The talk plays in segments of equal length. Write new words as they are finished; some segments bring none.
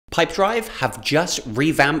Pipedrive have just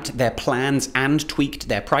revamped their plans and tweaked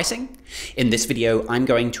their pricing. In this video, I'm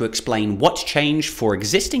going to explain what's changed for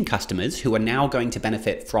existing customers who are now going to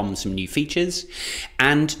benefit from some new features,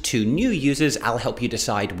 and to new users, I'll help you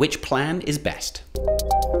decide which plan is best.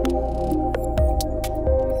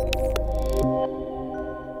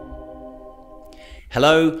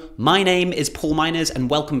 Hello, my name is Paul Miners and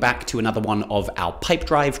welcome back to another one of our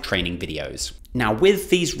Pipedrive training videos. Now, with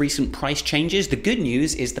these recent price changes, the good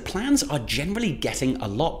news is the plans are generally getting a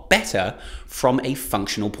lot better from a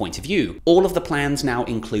functional point of view. All of the plans now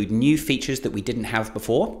include new features that we didn't have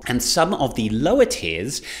before, and some of the lower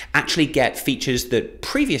tiers actually get features that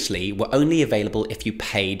previously were only available if you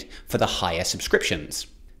paid for the higher subscriptions.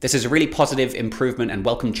 This is a really positive improvement and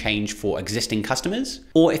welcome change for existing customers.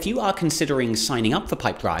 Or if you are considering signing up for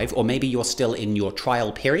Pipedrive, or maybe you're still in your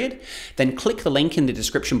trial period, then click the link in the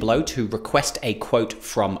description below to request a quote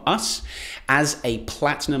from us. As a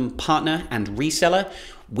platinum partner and reseller,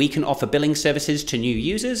 we can offer billing services to new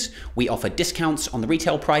users, we offer discounts on the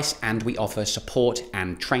retail price, and we offer support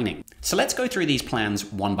and training. So let's go through these plans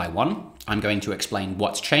one by one. I'm going to explain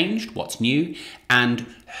what's changed, what's new, and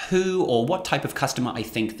who or what type of customer I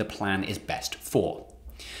think the plan is best for.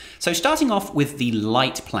 So starting off with the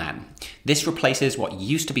Lite Plan. This replaces what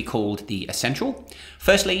used to be called the Essential.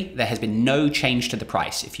 Firstly, there has been no change to the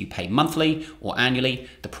price. If you pay monthly or annually,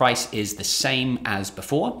 the price is the same as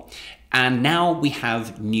before. And now we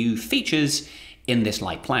have new features in this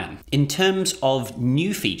Lite Plan. In terms of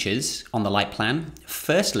new features on the Lite Plan,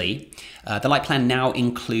 firstly, the Lite Plan now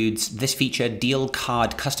includes this feature, deal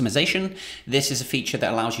card customization. This is a feature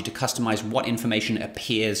that allows you to customize what information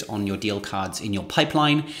appears on your deal cards in your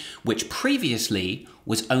pipeline, which previously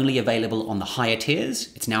was only available on the higher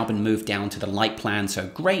tiers. It's now been moved down to the Lite Plan, so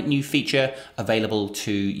great new feature available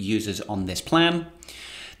to users on this plan.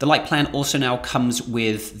 The Lite Plan also now comes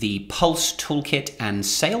with the Pulse Toolkit and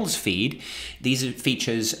Sales Feed. These are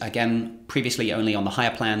features, again, previously only on the higher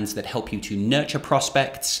plans that help you to nurture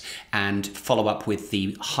prospects and follow up with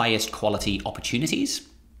the highest quality opportunities.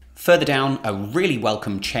 Further down, a really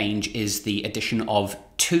welcome change is the addition of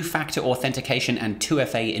two-factor authentication and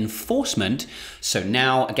 2FA enforcement. So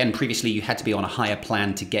now, again, previously you had to be on a higher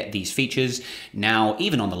plan to get these features. Now,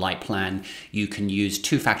 even on the Lite Plan, you can use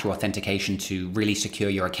two-factor authentication to really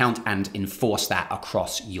secure your account and enforce that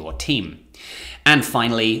across your team. And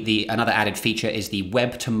finally, another added feature is the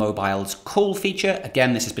web to mobiles call feature.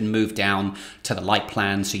 Again, this has been moved down to the Lite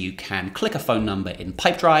Plan so you can click a phone number in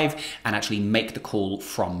Pipedrive and actually make the call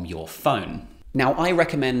from your phone. Now, I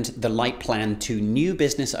recommend the Lite Plan to new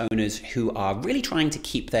business owners who are really trying to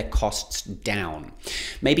keep their costs down.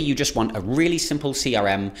 Maybe you just want a really simple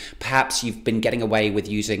CRM. Perhaps you've been getting away with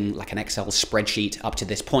using like an Excel spreadsheet up to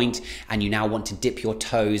this point, and you now want to dip your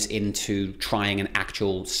toes into trying an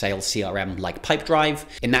actual sales CRM like Pipedrive.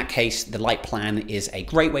 In that case, the Lite Plan is a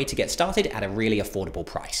great way to get started at a really affordable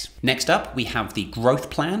price. Next up, we have the Growth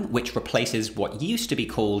Plan, which replaces what used to be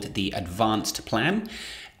called the Advanced Plan.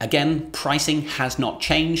 Again, pricing has not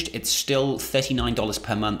changed. It's still $39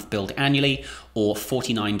 per month billed annually or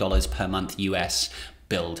 $49 per month US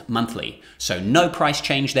billed monthly. So no price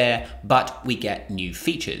change there, but we get new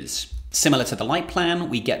features. Similar to the Lite Plan,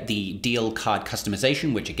 we get the deal card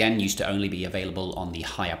customization, which again used to only be available on the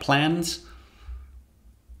higher plans.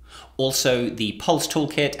 Also, the Pulse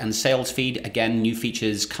Toolkit and Sales Feed, again, new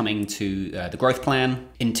features coming to the Growth Plan.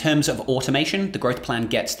 In terms of automation, the Growth Plan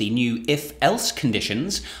gets the new if-else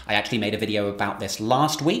conditions. I actually made a video about this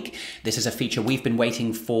last week. This is a feature we've been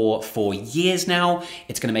waiting for years now.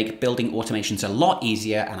 It's going to make building automations a lot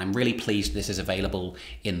easier, and I'm really pleased this is available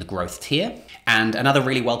in the Growth tier. And another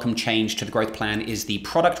really welcome change to the Growth Plan is the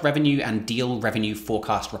product revenue and deal revenue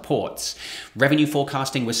forecast reports. Revenue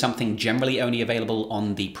forecasting was something generally only available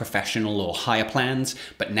on the professional or higher plans,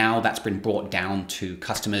 but now that's been brought down to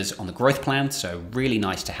customers on the Growth Plan, so really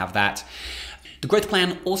nice to have that. The Growth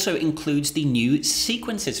Plan also includes the new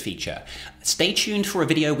sequences feature. Stay tuned for a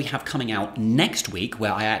video we have coming out next week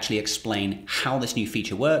where I actually explain how this new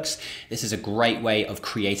feature works. This is a great way of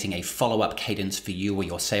creating a follow-up cadence for you or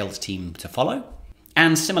your sales team to follow.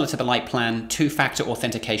 And similar to the Lite Plan, two-factor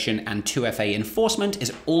authentication and 2FA enforcement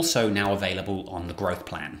is also now available on the Growth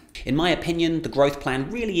Plan. In my opinion, the Growth Plan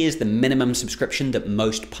really is the minimum subscription that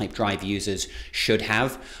most Pipedrive users should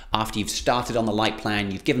have. After you've started on the Lite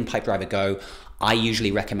Plan, you've given Pipedrive a go, I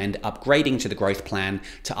usually recommend upgrading to the Growth Plan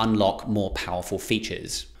to unlock more powerful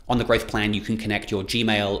features. On the Growth Plan, you can connect your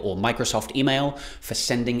Gmail or Microsoft email for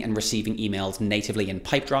sending and receiving emails natively in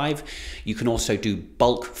Pipedrive. You can also do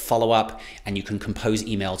bulk follow-up, and you can compose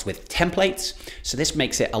emails with templates. So this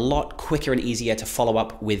makes it a lot quicker and easier to follow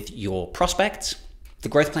up with your prospects. The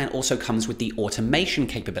growth plan also comes with the automation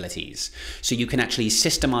capabilities, so you can actually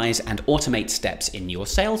systemize and automate steps in your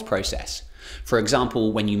sales process. For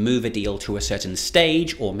example, when you move a deal to a certain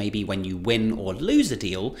stage, or maybe when you win or lose a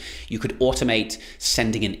deal, you could automate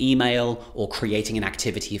sending an email or creating an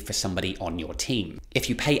activity for somebody on your team. If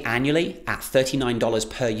you pay annually at $39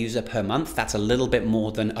 per user per month, that's a little bit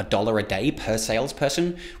more than $1 a day per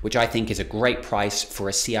salesperson, which I think is a great price for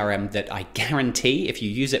a CRM that I guarantee, if you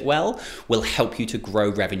use it well, will help you to grow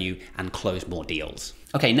revenue and close more deals.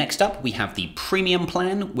 Okay, next up we have the premium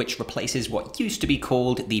plan, which replaces what used to be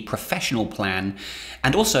called the professional plan,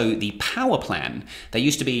 and also the power plan. There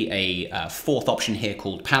used to be a fourth option here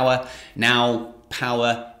called power. Now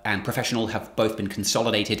power and professional have both been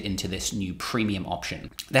consolidated into this new premium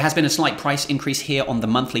option. There has been a slight price increase here on the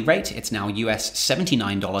monthly rate. It's now US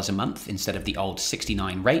 $79 a month instead of the old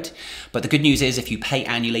 $69 rate. But the good news is if you pay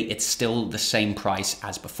annually, it's still the same price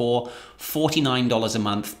as before, $49 a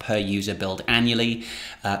month per user billed annually.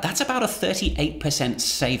 That's about a 38%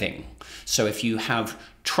 saving. So if you have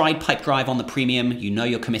tried Pipedrive on the premium, you know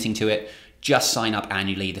you're committing to it, just sign up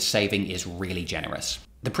annually. The saving is really generous.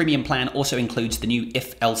 The premium plan also includes the new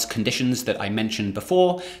if-else conditions that I mentioned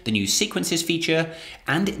before, the new sequences feature,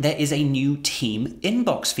 and there is a new team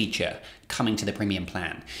inbox feature coming to the premium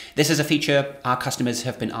plan. This is a feature our customers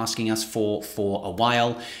have been asking us for a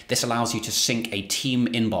while. This allows you to sync a team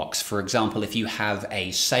inbox. For example, if you have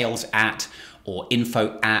a sales @ or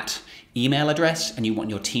info @ email address and you want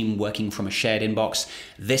your team working from a shared inbox,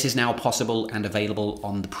 this is now possible and available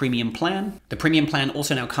on the premium plan. The premium plan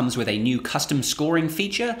also now comes with a new custom scoring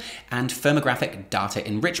feature and firmographic data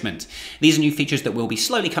enrichment. These are new features that will be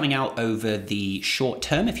slowly coming out over the short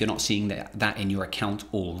term if you're not seeing that in your account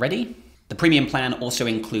already. The premium plan also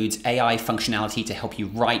includes AI functionality to help you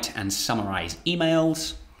write and summarize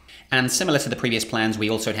emails. And similar to the previous plans, we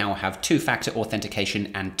also now have two-factor authentication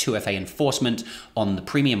and 2FA enforcement on the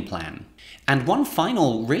premium plan. And one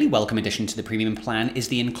final really welcome addition to the premium plan is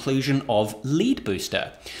the inclusion of Lead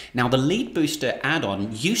Booster. Now, the Lead Booster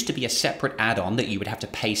add-on used to be a separate add-on that you would have to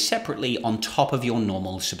pay separately on top of your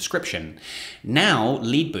normal subscription. Now,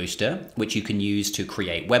 Lead Booster, which you can use to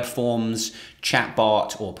create web forms,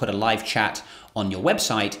 chatbot, or put a live chat on your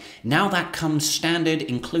website, now that comes standard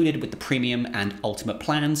included with the premium and ultimate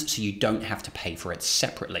plans, so you don't have to pay for it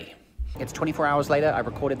separately. It's 24 hours later. I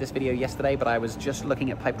recorded this video yesterday, but I was just looking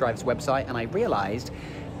at Pipedrive's website and I realized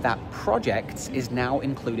that projects is now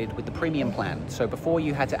included with the premium plan. So before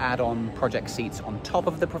you had to add on project seats on top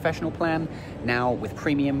of the professional plan, now with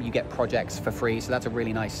premium you get projects for free, so that's a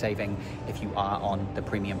really nice saving if you are on the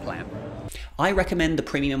premium plan. I recommend the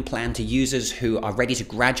premium plan to users who are ready to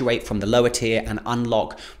graduate from the lower tier and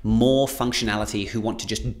unlock more functionality, who want to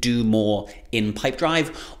just do more in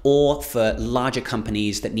Pipedrive, or for larger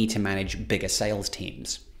companies that need to manage bigger sales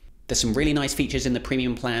teams. There's some really nice features in the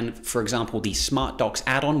premium plan. For example, the Smart Docs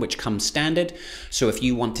add-on, which comes standard. So if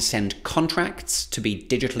you want to send contracts to be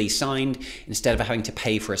digitally signed, instead of having to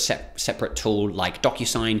pay for a separate tool like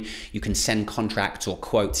DocuSign, you can send contracts or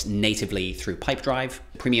quotes natively through Pipedrive.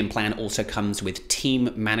 The premium plan also comes with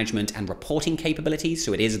team management and reporting capabilities,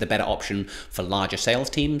 so it is the better option for larger sales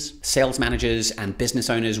teams. Sales managers and business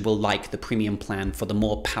owners will like the premium plan for the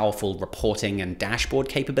more powerful reporting and dashboard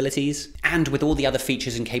capabilities. And with all the other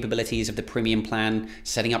features and capabilities of the premium plan,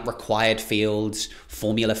 setting up required fields,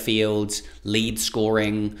 formula fields, lead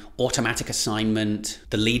scoring, automatic assignment,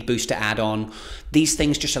 the Lead Booster add-on, these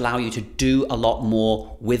things just allow you to do a lot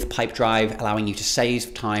more with Pipedrive, allowing you to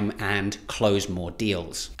save time and close more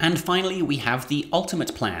deals. And finally, we have the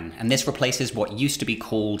Ultimate plan, and this replaces what used to be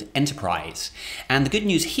called Enterprise. And the good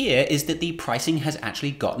news here is that the pricing has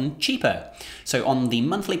actually gotten cheaper. So on the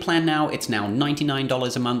monthly plan now, it's now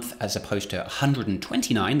 $99 a month as opposed to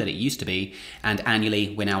 $129 that it used to be, and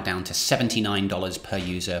annually we're now down to $79 per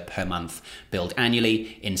user per month billed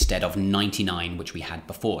annually instead of $99, which we had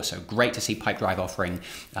before. So great to see Pipedrive offering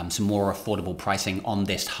some more affordable pricing on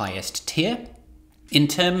this highest tier. In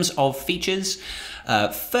terms of features,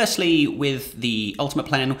 firstly, with the Ultimate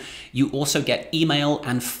plan, you also get email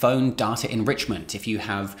and phone data enrichment. If you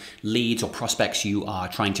have leads or prospects you are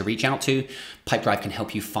trying to reach out to, Pipedrive can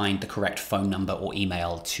help you find the correct phone number or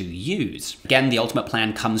email to use. Again, the Ultimate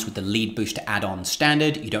plan comes with the Lead Booster add-on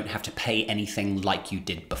standard. You don't have to pay anything like you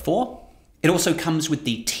did before. It also comes with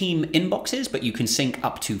the team inboxes, but you can sync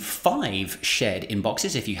up to 5 shared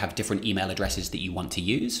inboxes if you have different email addresses that you want to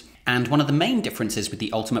use. And one of the main differences with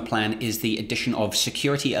the Ultimate plan is the addition of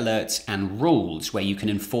security alerts and rules where you can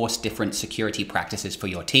enforce different security practices for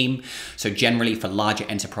your team. So generally for larger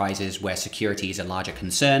enterprises where security is a larger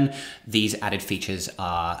concern, these added features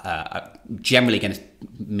are generally going to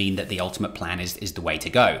mean that the Ultimate plan is the way to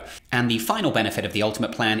go. And the final benefit of the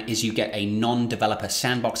Ultimate plan is you get a non-developer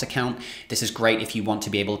sandbox account. This is great if you want to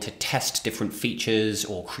be able to test different features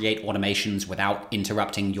or create automations without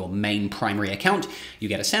interrupting your main primary account. You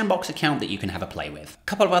get a sandbox account that you can have a play with. A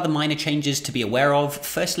couple of other minor changes to be aware of.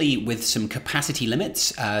 Firstly, with some capacity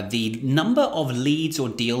limits, the number of leads or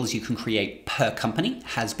deals you can create per company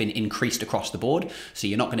has been increased across the board. So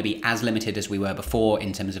you're not going to be as limited as we were before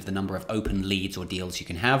in terms of the number of open leads or deals you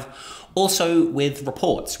can have. Also with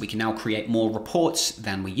reports, we can now create more reports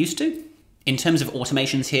than we used to. In terms of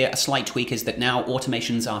automations here, a slight tweak is that now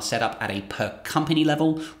automations are set up at a per company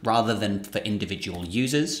level rather than for individual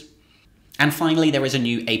users. And finally, there is a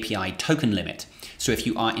new API token limit. So if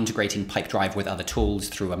you are integrating Pipedrive with other tools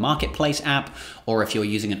through a marketplace app, or if you're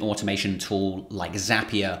using an automation tool like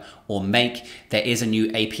Zapier or Make, there is a new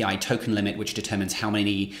API token limit which determines how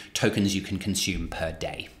many tokens you can consume per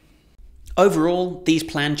day. Overall, these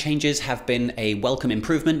plan changes have been a welcome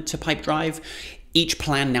improvement to Pipedrive. Each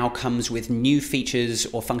plan now comes with new features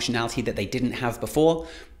or functionality that they didn't have before.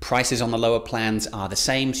 Prices on the lower plans are the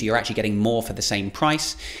same, so you're actually getting more for the same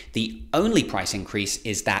price. The only price increase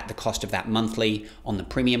is that the cost of that monthly on the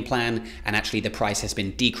premium plan, and actually the price has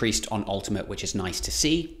been decreased on Ultimate, which is nice to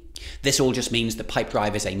see. This all just means that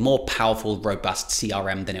Pipedrive is a more powerful, robust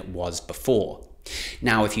CRM than it was before.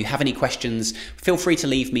 Now, if you have any questions, feel free to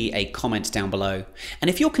leave me a comment down below. And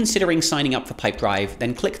if you're considering signing up for Pipedrive,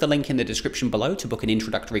 then click the link in the description below to book an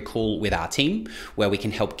introductory call with our team, where we can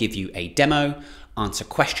help give you a demo, answer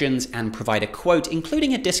questions, and provide a quote,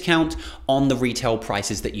 including a discount on the retail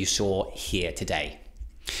prices that you saw here today.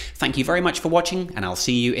 Thank you very much for watching, and I'll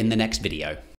see you in the next video.